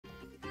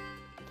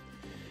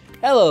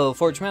Hello,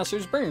 Forge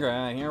Masters,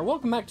 Bringer here.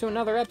 Welcome back to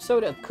another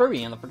episode of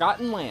Kirby and the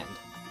Forgotten Land.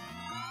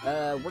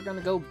 We're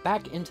gonna go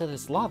back into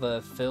this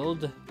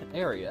lava-filled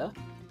area.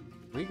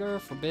 Rhaegar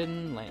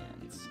Forbidden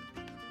Lands.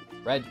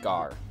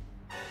 Redgar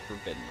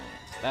Forbidden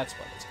Lands. That's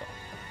what it's called.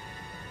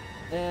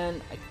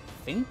 And I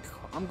think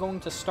I'm going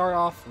to start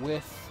off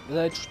with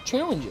the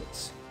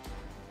challenges.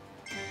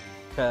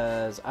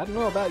 Because I don't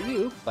know about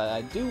you, but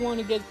I do want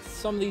to get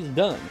some of these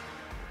done.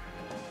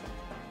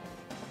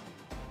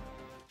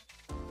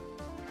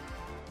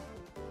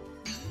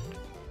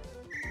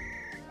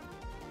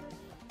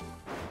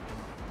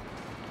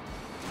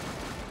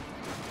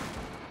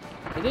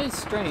 It is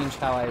strange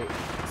how I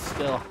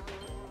still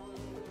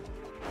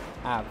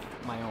have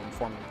my own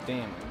form of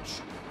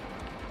damage.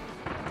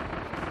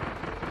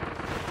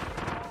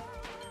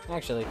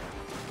 Actually,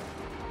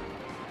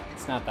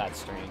 it's not that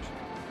strange.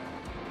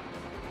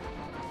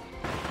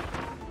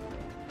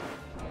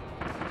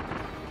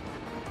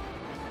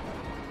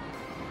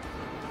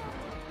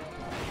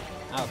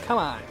 Oh, come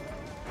on!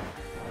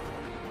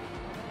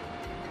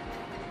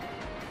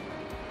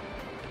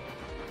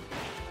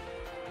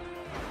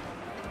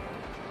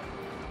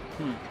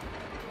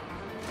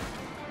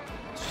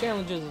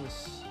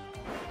 Challenges.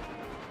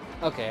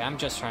 Okay, I'm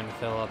just trying to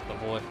fill up the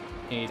void.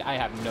 I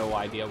have no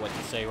idea what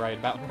to say right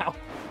about now.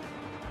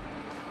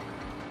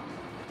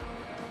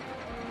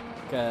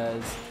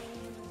 Because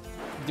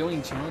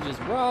doing challenges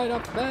right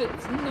off the bat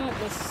is not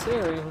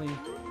necessarily...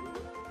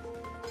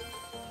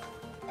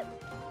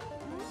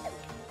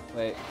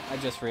 Wait, I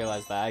just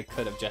realized that I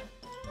could have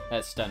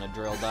just done a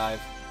drill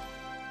dive.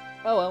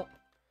 Oh well.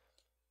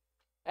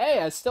 Hey,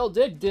 I still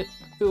did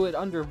do it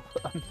under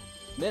a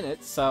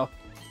minute, so...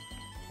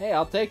 Hey,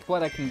 I'll take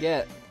what I can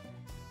get.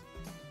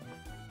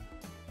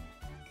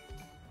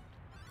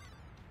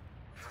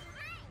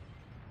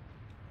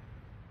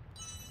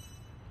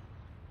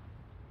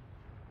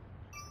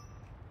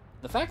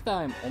 The fact that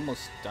I'm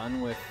almost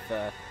done with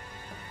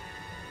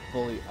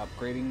fully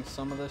upgrading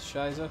some of this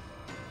Shiza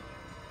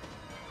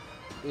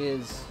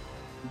is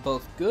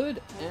both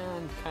good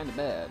and kind of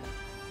bad.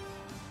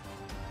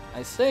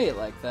 I say it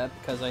like that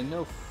because I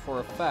know for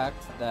a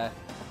fact that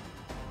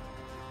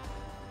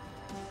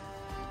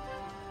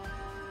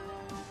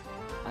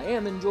I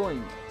am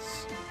enjoying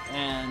this,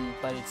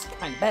 but it's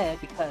kind of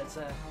bad because,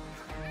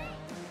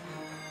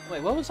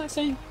 wait, what was I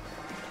saying?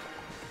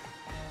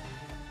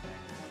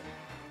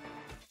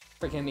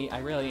 Forgive me, I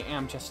really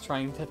am just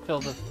trying to fill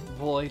the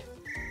void.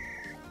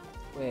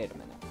 Wait a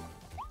minute.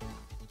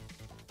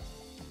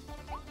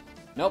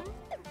 Nope.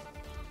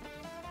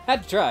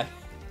 Had to try.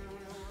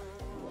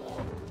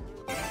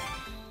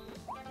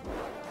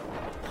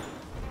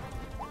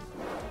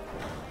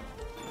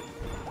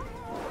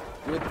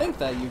 You would think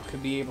that you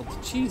could be able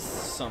to cheese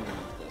some of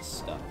this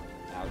stuff.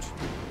 Ouch.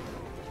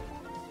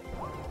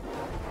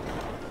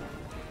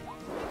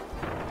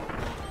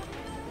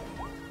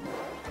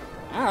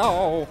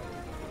 Ow!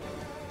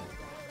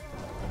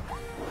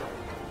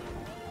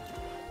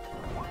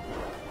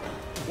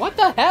 What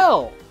the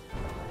hell?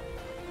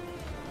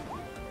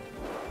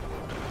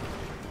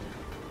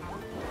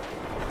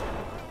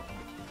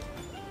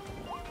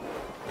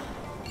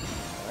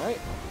 Alright.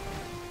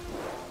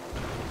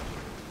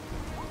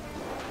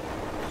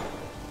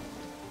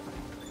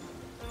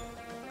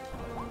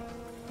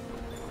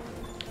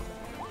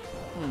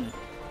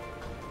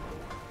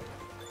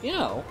 You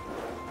know,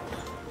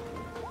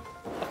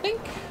 I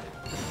think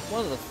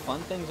one of the fun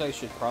things I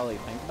should probably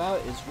think about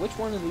is which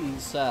one of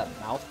these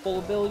mouthful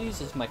abilities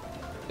is my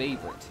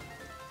favorite.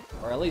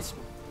 Or at least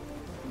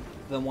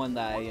the one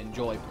that I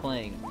enjoy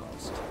playing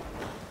most.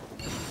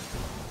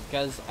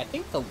 Because I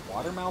think the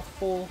water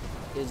mouthful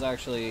is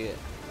actually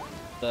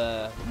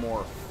the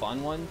more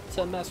fun one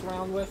to mess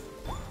around with.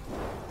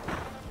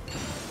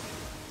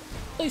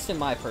 At least in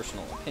my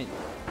personal opinion.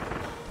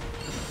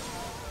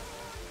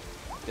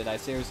 Did I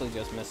seriously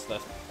just miss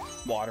the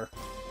water?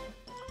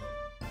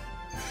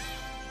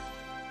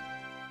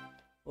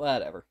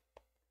 Whatever.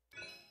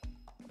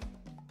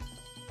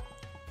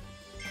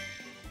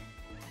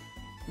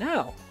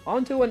 Now,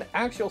 onto an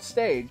actual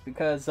stage,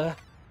 because,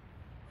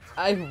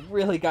 I've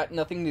really got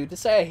nothing new to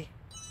say.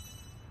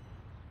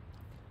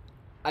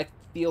 I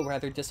feel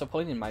rather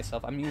disappointed in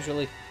myself. I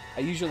usually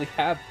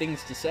have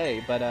things to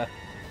say, but, I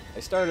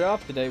started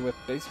off today with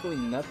basically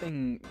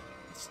nothing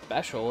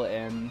special,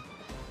 and...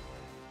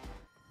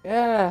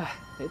 yeah,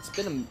 it's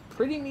been a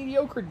pretty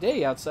mediocre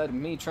day outside of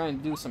me trying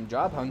to do some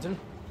job hunting.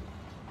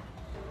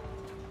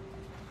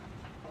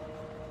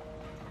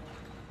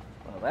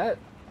 Well, that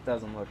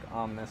doesn't look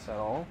ominous at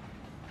all.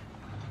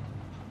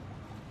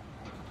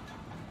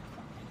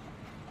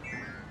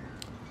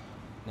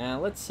 Now,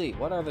 let's see.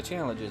 What are the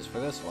challenges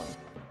for this one?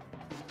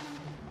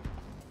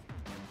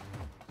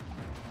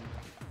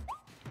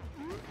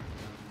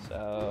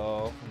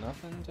 So,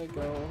 nothing to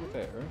go over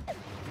there.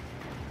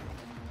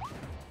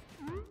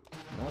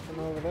 Nothing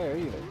over there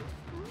either.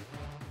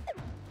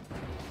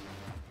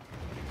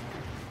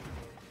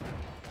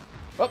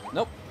 Oh,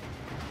 nope.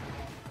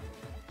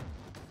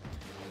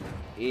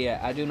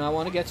 Yeah, I do not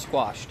want to get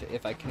squashed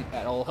if I can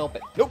at all help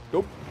it. Nope,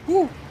 nope.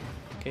 Woo!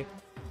 Okay.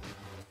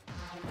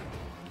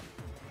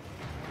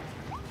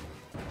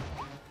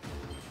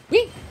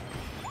 Whee!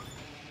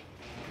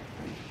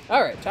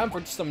 Alright, time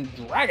for some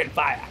dragon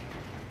fire.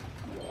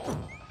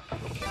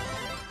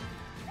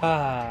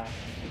 Ah.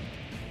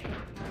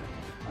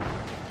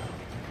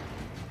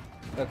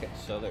 Okay,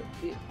 so there.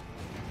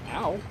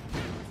 Ow.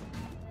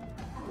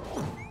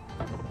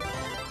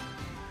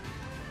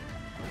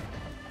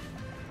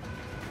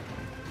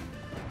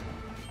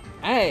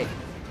 Hey!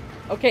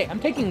 Okay, I'm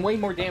taking way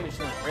more damage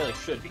than I really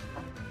should be.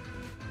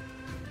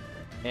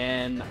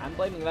 And I'm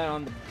blaming that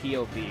on the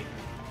POV.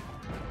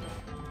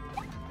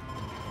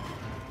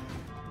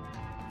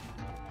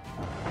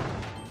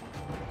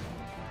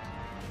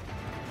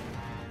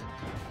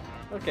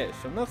 Okay,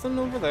 so nothing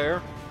over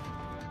there.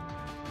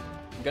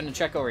 I'm gonna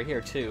check over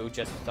here too,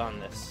 just on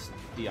this,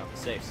 be on the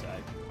safe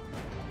side.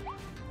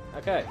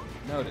 Okay,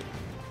 noted.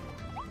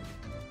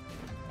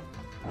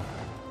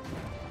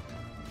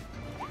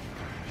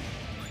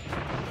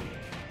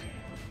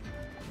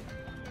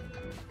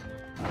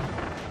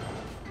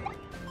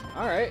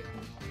 Alright.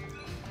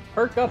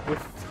 Perk up with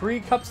 3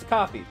 cups of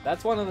coffee.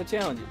 That's one of the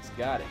challenges.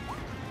 Got it.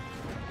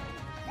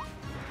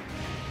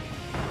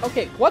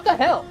 Okay, what the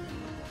hell?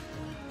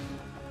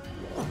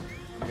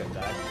 I'm gonna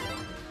die.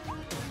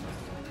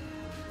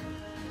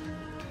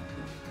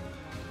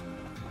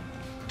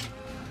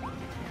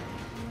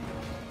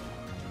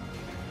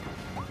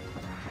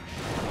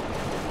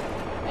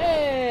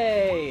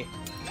 Hey!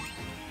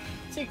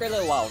 Secret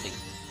little Wildie.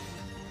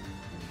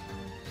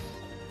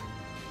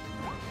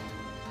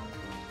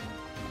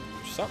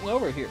 There's something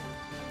over here.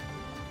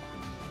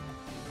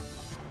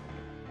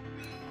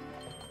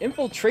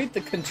 Infiltrate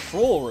the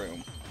control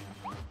room.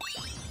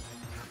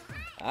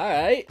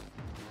 Alright.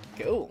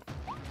 Cool.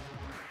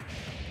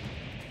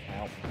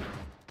 Ow.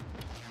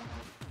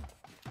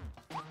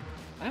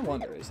 I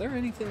wonder, is there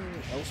anything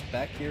else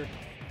back here?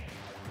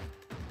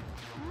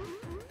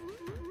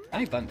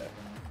 I wonder.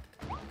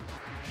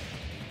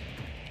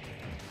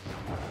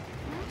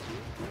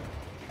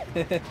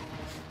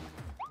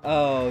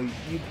 Oh,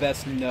 you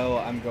best know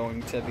I'm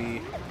going to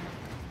be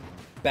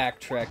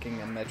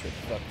backtracking a metric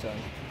fuck ton.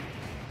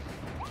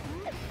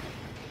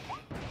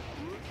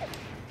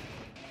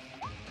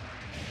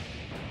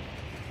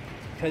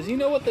 Because you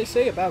know what they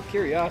say about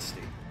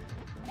curiosity.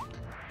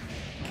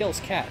 Kills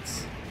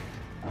cats.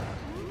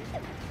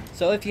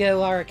 So if you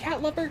are a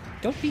cat lover,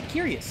 don't be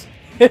curious.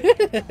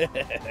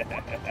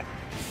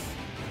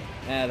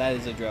 That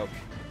is a joke.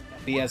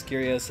 Be as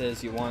curious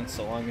as you want,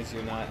 so long as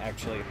you're not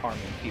actually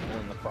harming people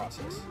in the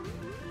process.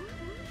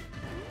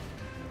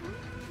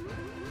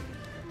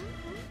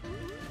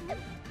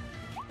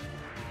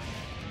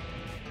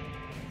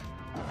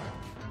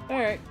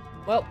 Alright,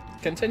 well,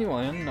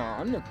 continuing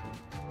on.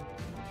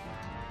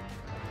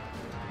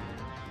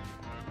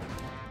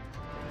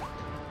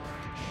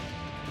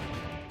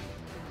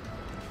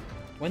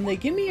 When they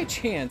give me a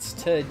chance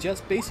to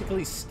just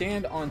basically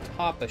stand on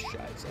top of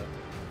Shiza.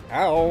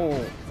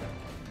 Ow!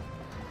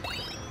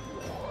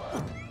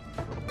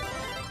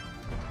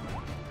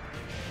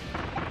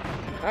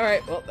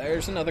 Alright, well,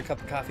 there's another cup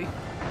of coffee.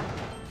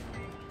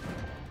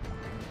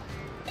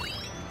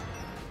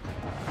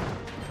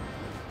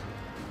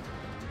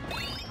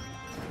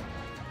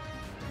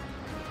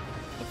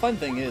 The fun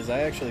thing is,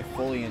 I actually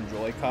fully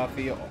enjoy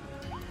coffee a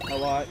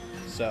lot,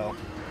 so...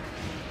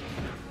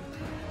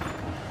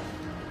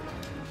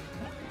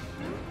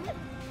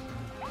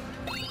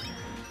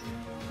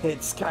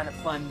 It's kind of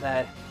fun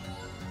that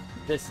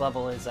this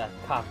level is a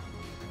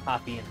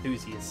coffee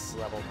enthusiast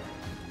level.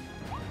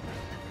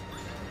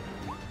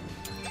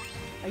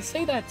 I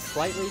say that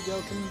slightly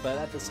joking, but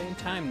at the same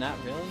time, not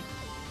really.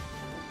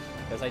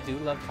 Because I do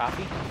love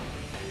coffee.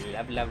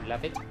 Love, love,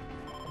 love it.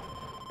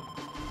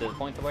 To the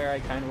point to where I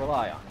kind of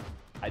rely on it.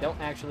 I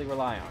don't actually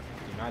rely on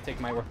it. Do not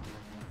take my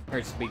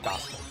words to be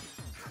gospel.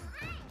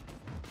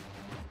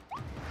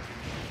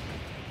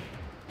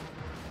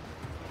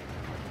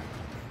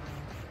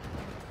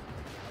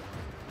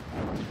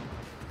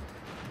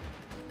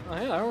 Oh,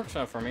 hey, that works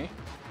out for me.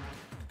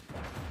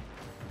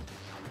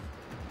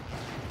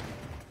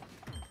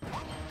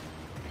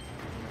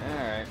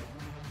 Alright.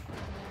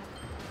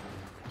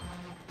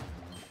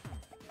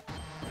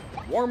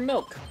 Warm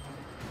milk.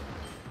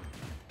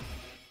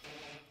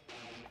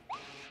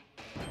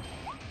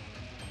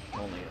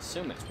 Only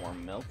assume it's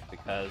warm milk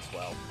because,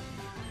 well,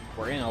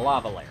 we're in a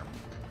lava layer.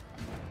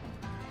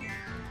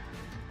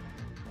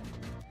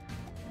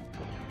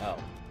 Oh.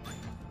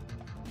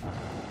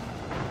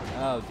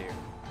 Oh dear.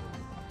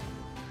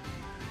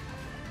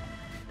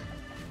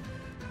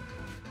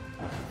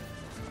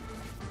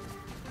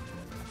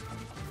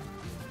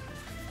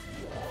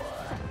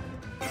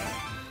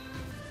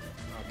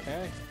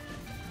 Okay.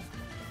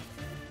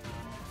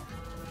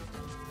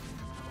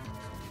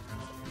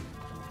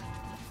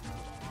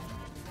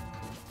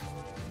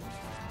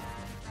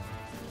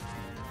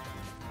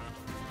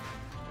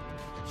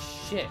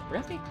 Shit,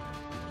 really?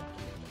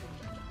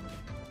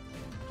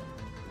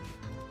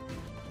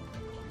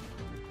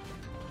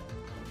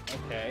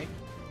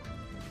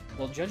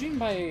 Well, judging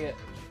by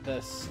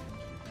the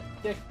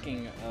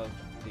sticking of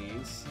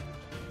these,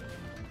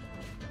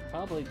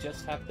 probably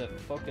just have to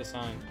focus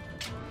on...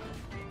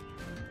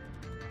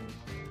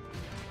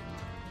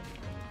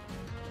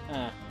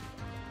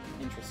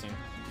 Interesting.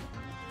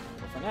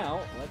 Well, for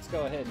now, let's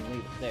go ahead and leave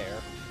it there.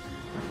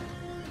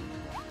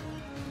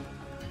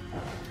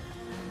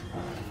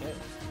 Okay.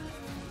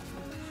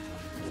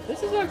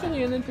 This is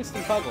actually an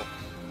interesting puzzle.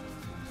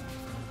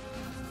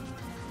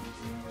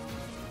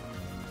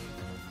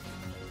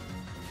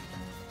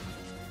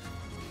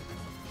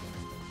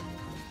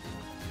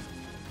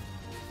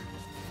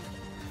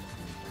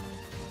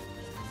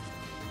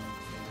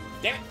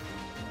 Damn it!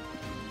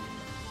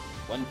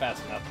 Wasn't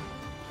fast enough.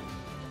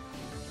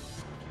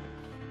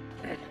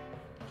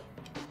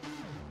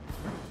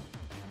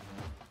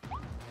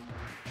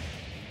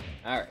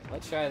 Alright,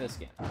 let's try this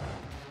again.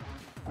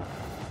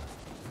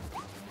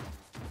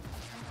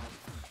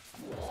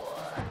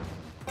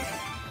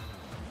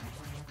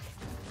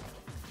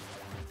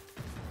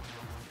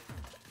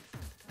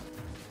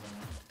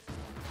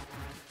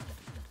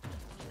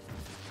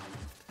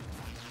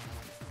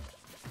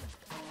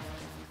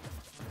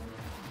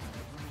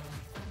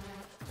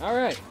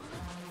 Alright.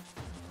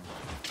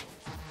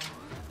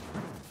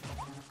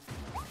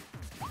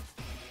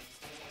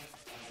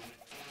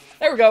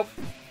 There we go.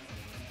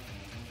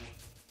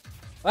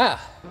 Wow.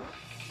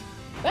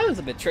 That was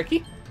a bit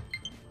tricky.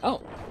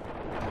 Oh.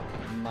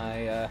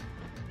 My,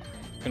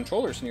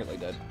 controller's nearly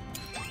dead.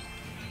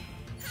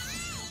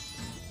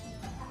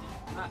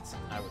 That's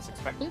what I was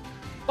expecting.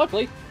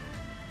 Luckily,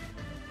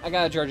 I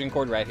got a charging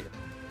cord right here.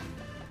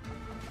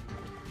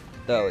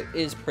 Though it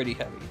is pretty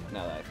heavy,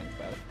 now that I think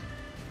about it.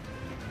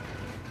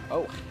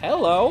 Oh,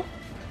 hello!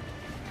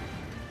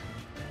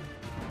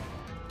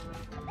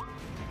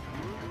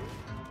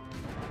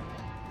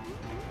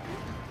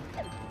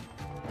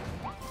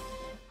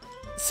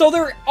 So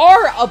there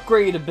are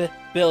upgrade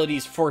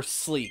abilities for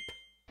sleep.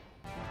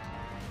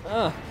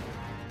 That's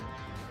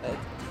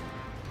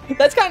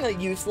kind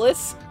of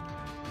useless.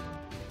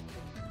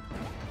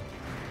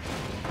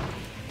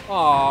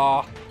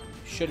 Aw,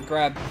 should have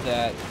grabbed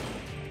that.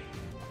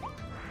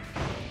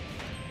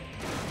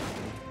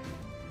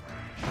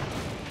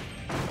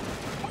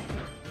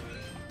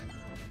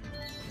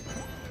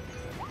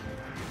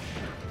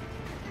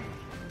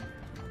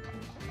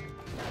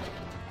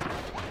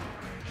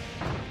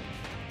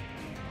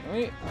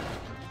 Wait.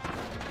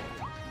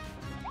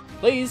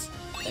 Please.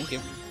 Thank you.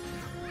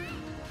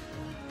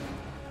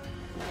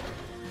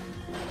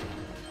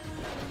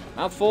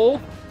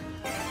 Mouthful.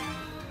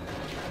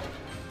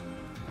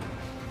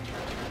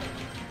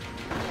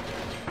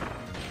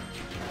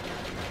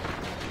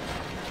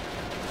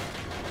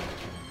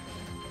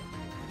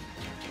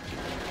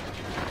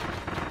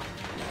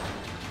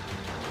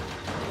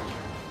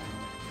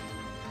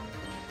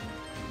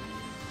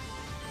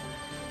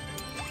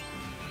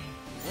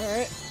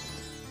 Alright.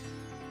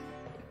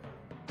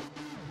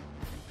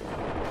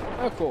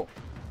 Oh, cool.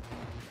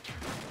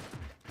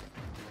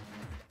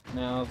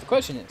 Now, the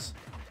question is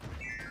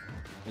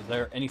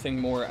there anything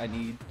more I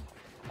need?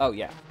 Oh,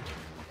 yeah.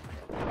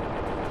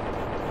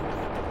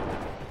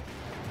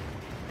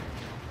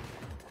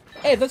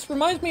 Hey, this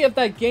reminds me of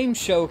that game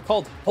show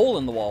called Hole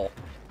in the Wall.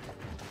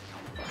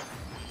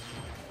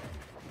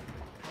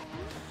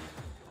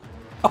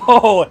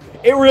 Oh,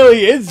 it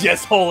really is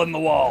just Hole in the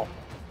Wall.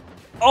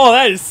 Oh,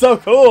 that is so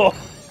cool.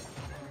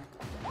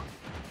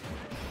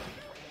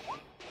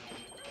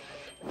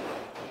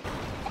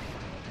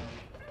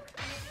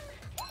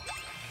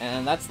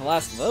 And that's the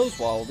last of those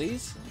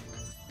Waldies.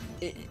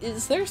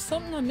 Is there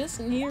something I'm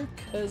missing here?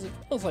 Because it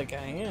feels like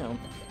I am.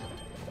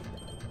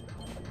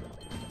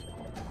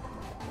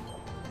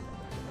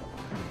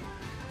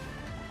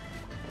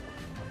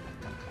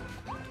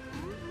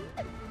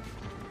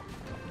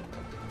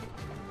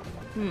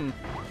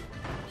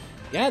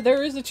 Yeah,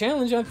 there is a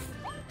challenge I've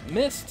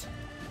missed.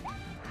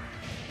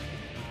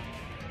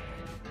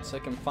 So I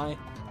can find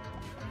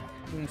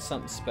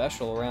something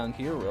special around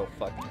here real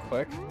fucking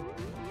quick.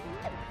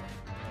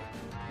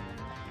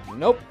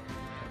 Nope.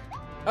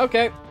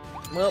 Okay.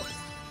 Well,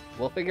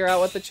 we'll figure out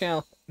what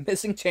the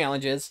missing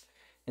challenge is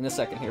in a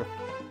second here.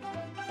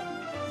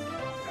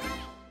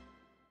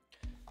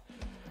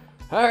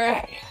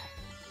 Alright.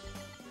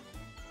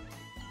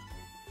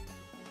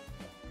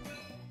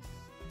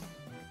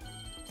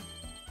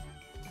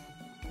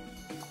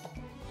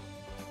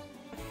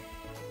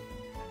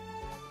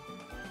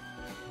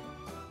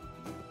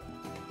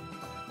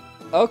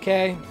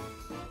 Okay.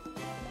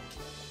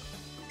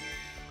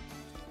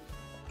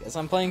 Guess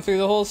I'm playing through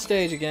the whole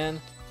stage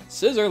again.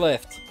 Scissor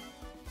lift.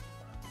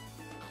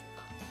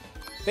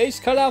 Face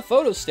cutout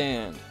photo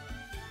stand.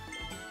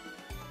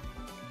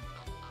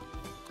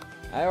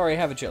 I already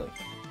have a chili.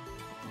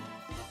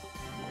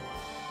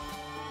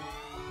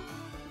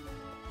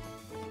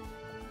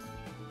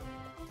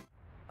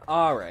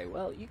 Alright,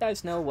 well, you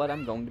guys know what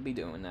I'm going to be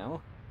doing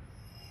now.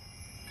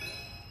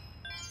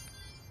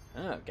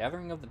 Oh,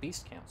 Gathering of the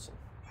Beast Council.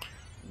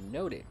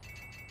 Noted.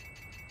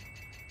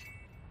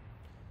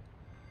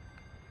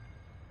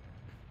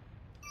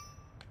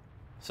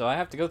 So I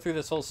have to go through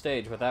this whole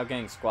stage without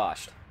getting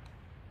squashed.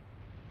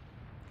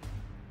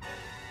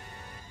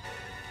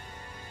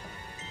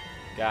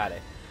 Got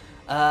it.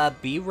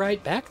 Be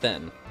right back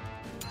then.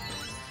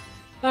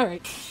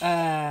 Alright,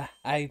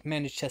 I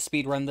managed to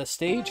speedrun this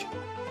stage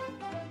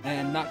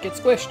and not get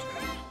squished.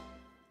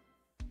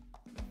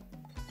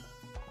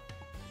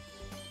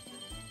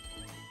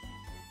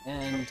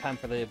 And time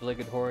for the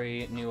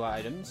obligatory new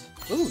items.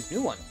 Ooh,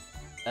 new one.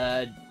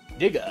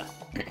 Digga.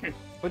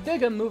 But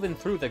Digga moving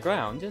through the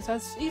ground is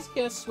as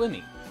easy as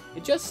swimming.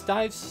 It just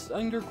dives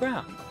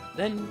underground,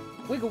 then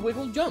wiggle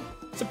wiggle jump.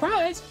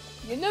 Surprise!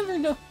 You never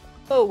know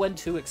when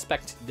to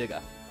expect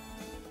Digga.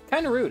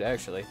 Kinda rude,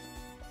 actually.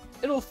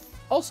 It'll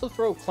also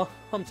throw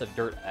clumps of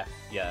dirt at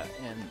ya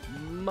and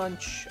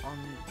munch on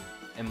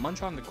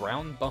the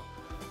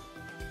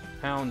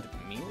ground-bound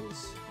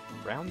meals?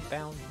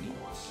 Ground-bound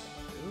meals.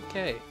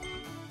 Okay.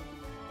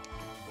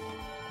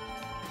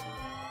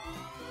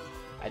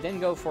 I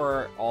didn't go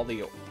for all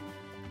the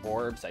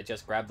orbs, I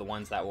just grabbed the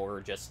ones that were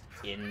just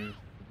in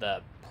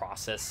the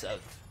process of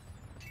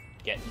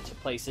getting to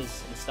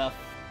places and stuff.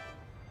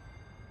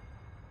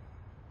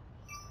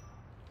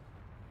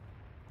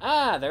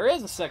 Ah, there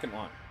is a second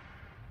one.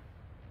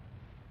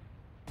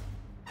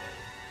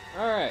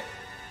 Alright.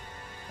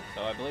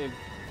 So I believe...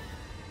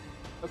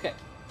 Okay.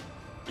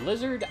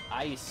 Blizzard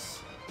Ice.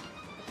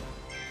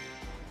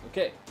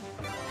 Okay.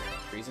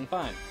 Freeze and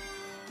Find.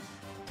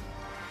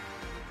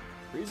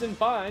 Freeze and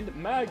Find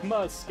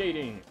Magma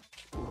Skating.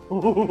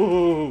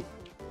 Ooh.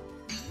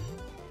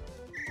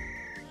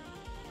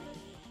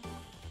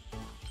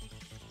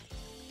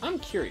 I'm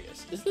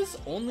curious, is this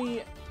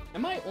only...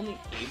 Am I only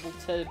able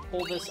to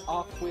pull this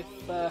off with,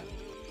 Ow.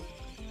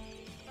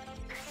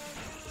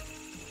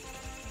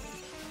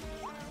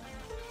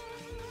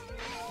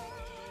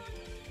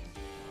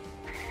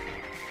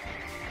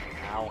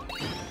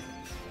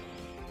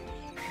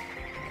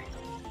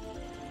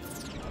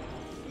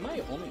 Am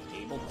I only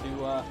able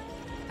to,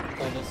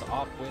 pull this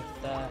off with,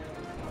 the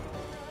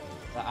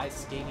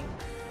ice skating?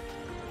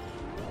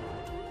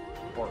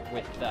 Or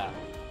with,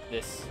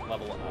 this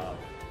level of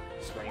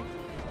strength?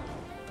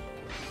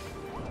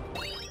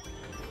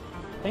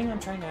 The thing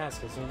I'm trying to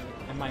ask is,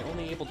 am I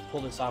only able to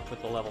pull this off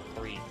with the level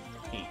 3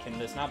 key? Can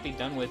this not be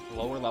done with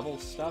lower level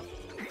stuff?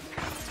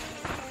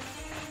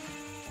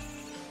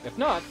 If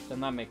not, then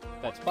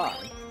that's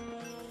fine.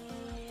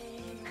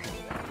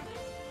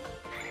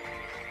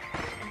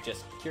 I'm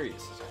just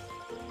curious.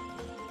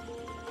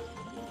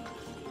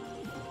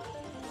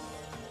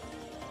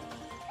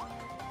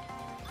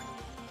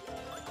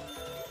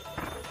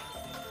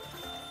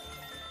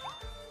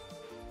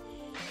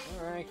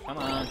 Alright, come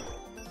on.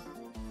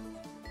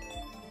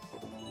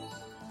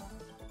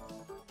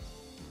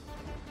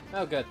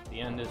 Oh good, the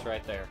end is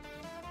right there.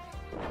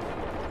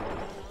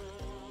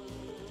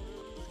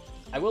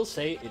 I will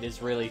say it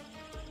is really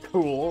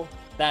cool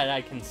that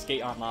I can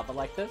skate on lava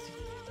like this.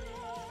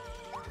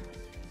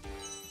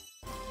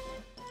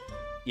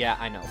 Yeah,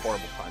 I know,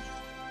 horrible pun.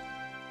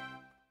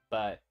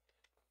 But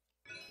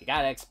you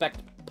gotta expect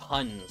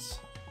puns.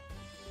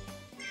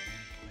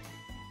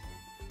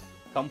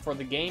 Come for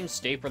the game,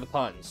 stay for the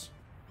puns.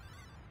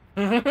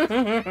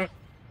 That's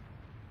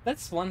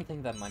one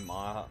thing that my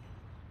mom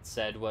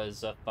said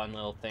was a fun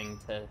little thing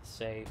to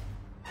say.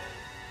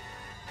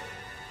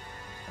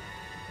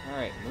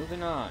 Alright,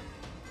 moving on.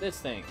 This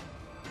thing.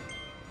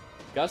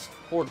 Gust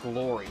for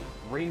Glory.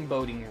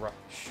 Rainboating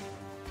Rush.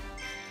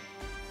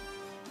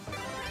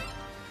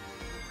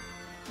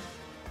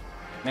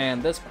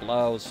 Man, this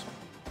blows.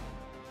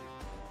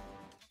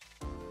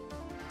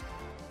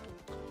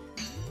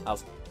 I'll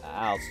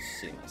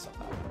see myself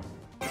out.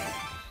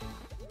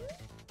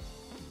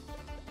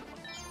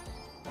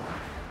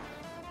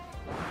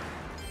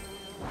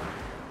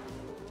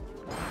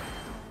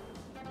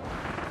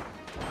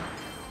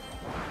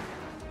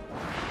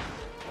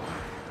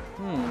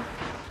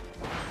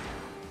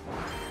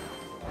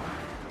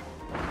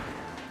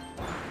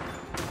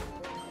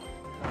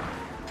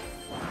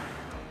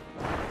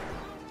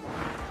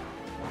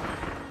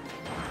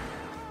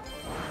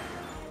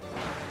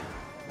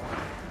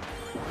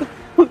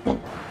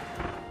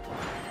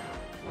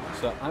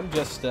 So I'm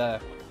just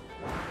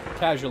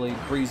casually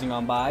breezing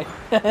on by.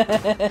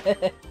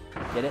 Get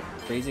it?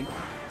 Breezing?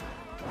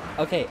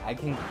 Okay, I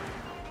can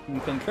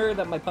concur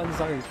that my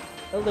puns are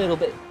a little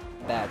bit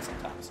bad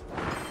sometimes.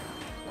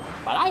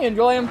 But I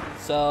enjoy them,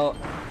 so...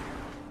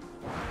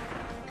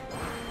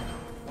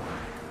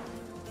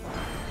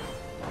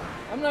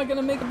 I'm not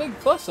gonna make a big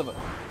fuss of it.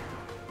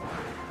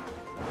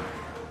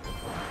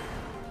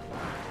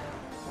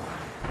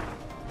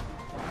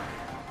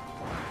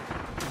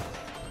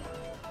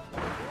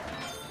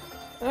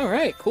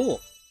 Alright, cool.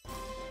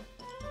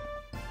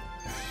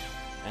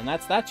 And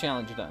that's that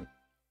challenge done.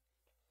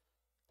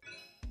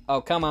 Oh,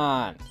 come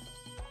on.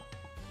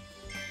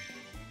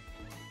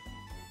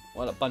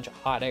 What a bunch of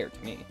hot air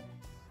to me.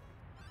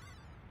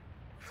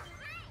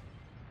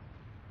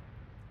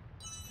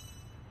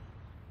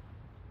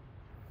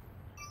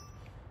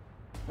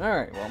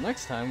 Alright, well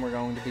next time we're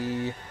going to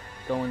be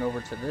going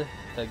over to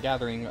the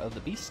gathering of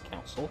the Beast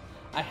Council.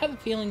 I have a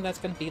feeling that's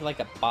going to be like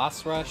a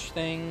boss rush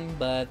thing,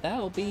 but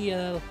that'll be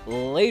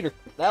later.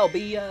 That'll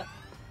be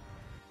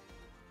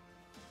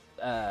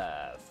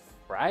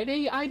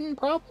Friday item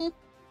problem?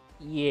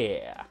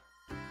 Yeah.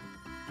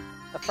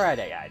 A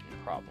Friday item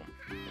problem.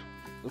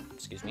 Oops,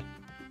 excuse me.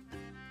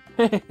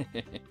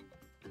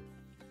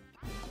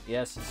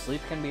 Yes, sleep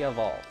can be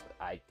evolved.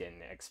 I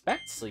didn't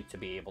expect sleep to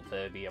be able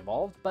to be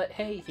evolved, but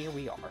hey, here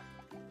we are.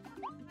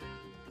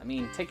 I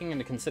mean, taking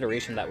into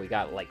consideration that we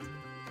got, like,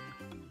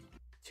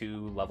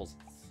 2 levels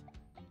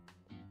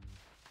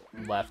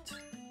left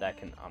that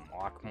can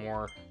unlock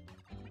more,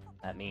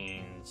 that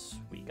means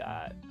we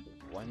got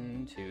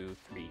 1, 2,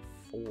 3,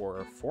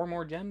 4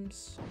 more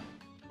gems.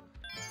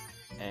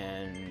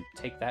 And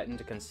take that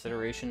into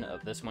consideration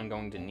of this one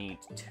going to need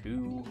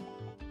 2.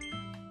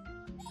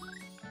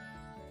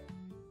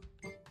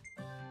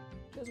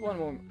 Just 1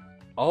 more.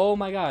 Oh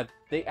my god,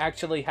 they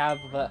actually have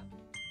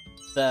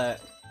the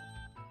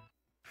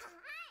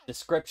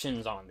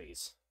descriptions on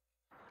these.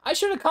 I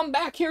should have come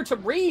back here to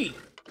read.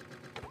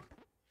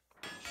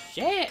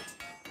 Shit.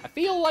 I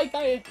feel like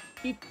I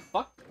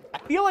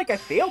feel like I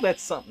failed at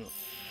something.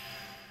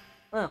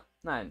 Well,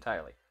 not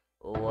entirely.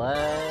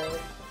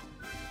 What?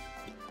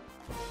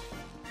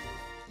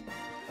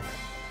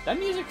 That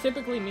music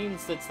typically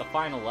means it's the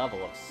final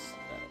level of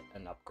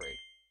an upgrade.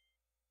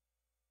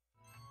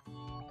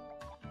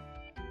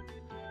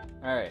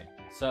 Alright,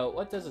 so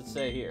what does it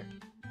say here?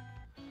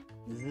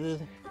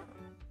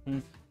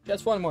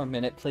 Just 1 more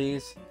minute,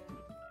 please.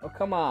 Oh,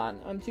 come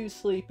on, I'm too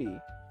sleepy.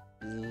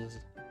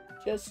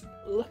 Just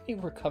let me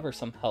recover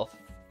some health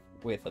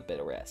with a bit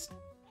of rest.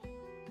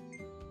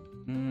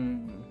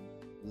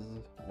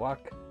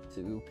 Walk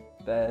to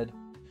bed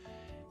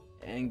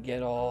and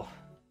get all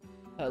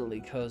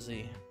cuddly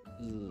cozy.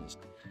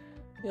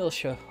 You'll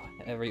show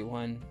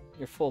everyone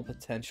your full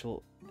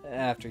potential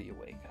after you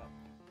wake up.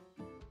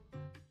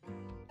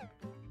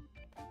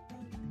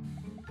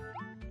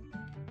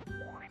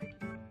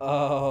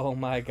 Oh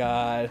my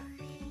god.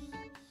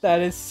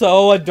 That is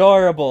so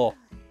adorable.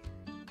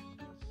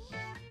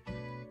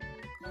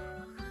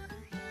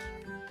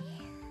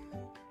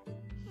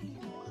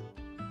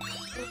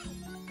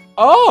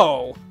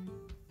 Oh!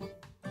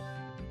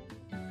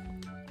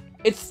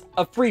 It's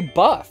a free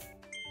buff.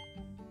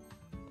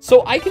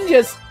 So I can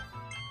just...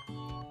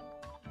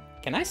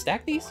 Can I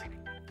stack these?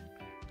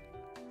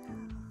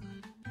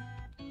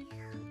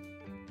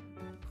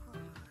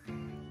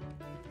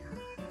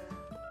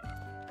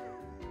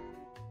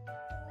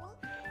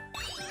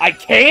 I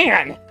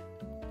can!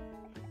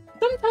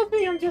 Don't tell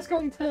me I'm just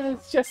going to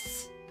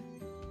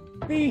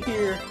be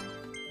here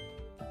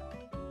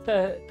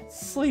to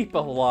sleep a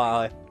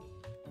lot.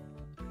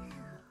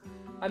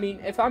 I mean,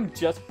 if I'm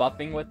just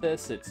buffing with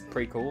this, it's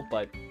pretty cool,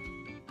 but...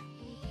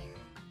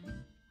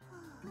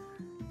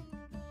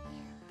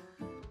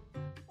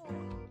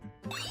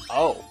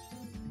 Oh.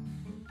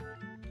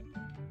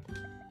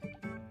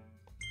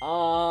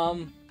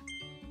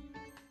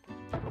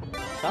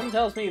 Something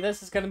tells me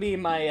this is gonna be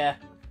my,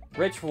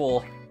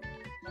 ritual.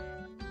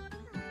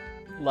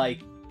 Like...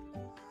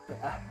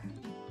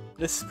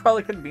 this is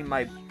probably gonna be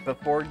my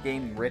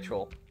before-game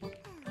ritual.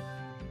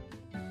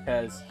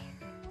 Because...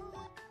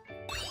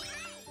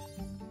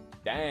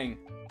 Dang.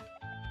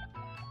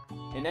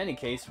 In any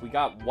case, we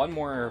got 1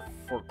 more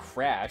for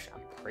Crash,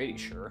 I'm pretty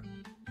sure.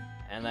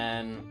 And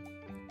then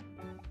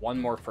 1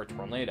 more for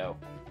Tornado.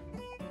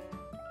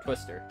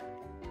 Twister.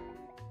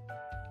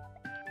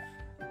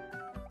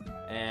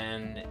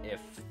 And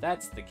if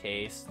that's the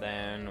case,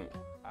 then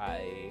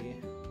I...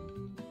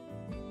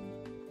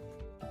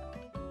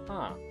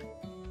 Huh.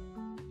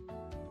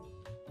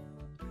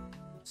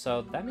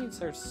 So that means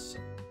there's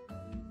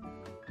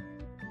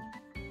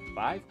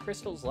 5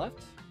 crystals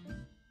left?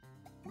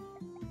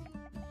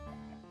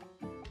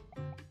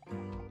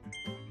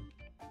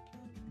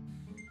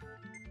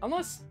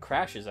 Unless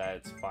Crash is at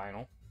its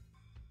final.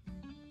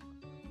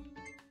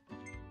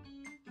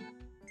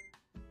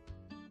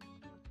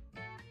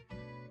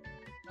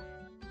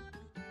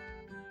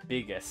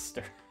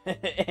 Biggester.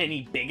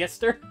 Any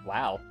biggester?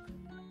 Wow.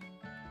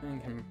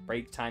 And can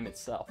break time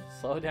itself.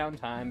 Slow down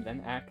time,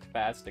 then act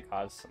fast to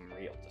cause some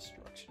real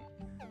destruction.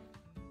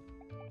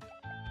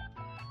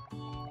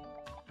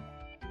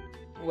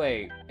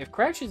 Wait, if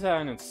Crash is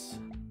on its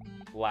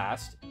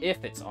last,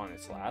 if it's on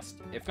its last,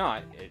 if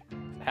not, it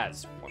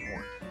has 1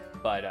 more.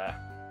 But,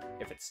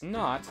 if it's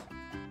not,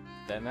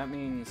 then that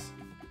means...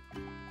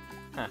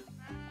 Huh.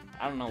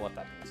 I don't know what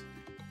that means.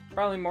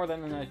 Probably more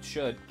than it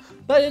should.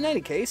 But in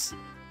any case,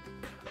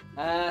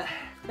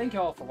 thank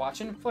you all for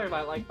watching. Flare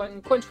that like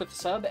button, quench with the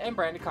sub, and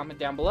Brandon comment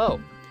down below.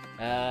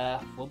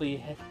 We'll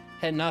be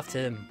heading off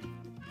to...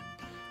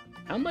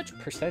 How much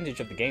percentage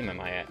of the game am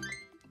I at?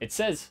 It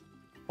says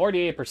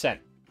 48%.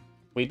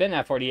 We've been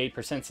at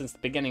 48% since the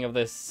beginning of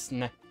this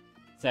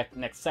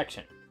next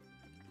section.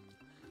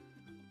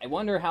 I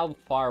wonder how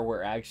far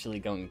we're actually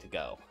going to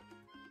go.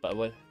 But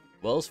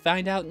we'll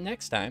find out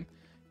next time.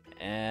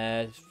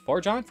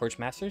 For John, Forge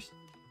Masters,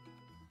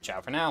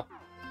 ciao for now.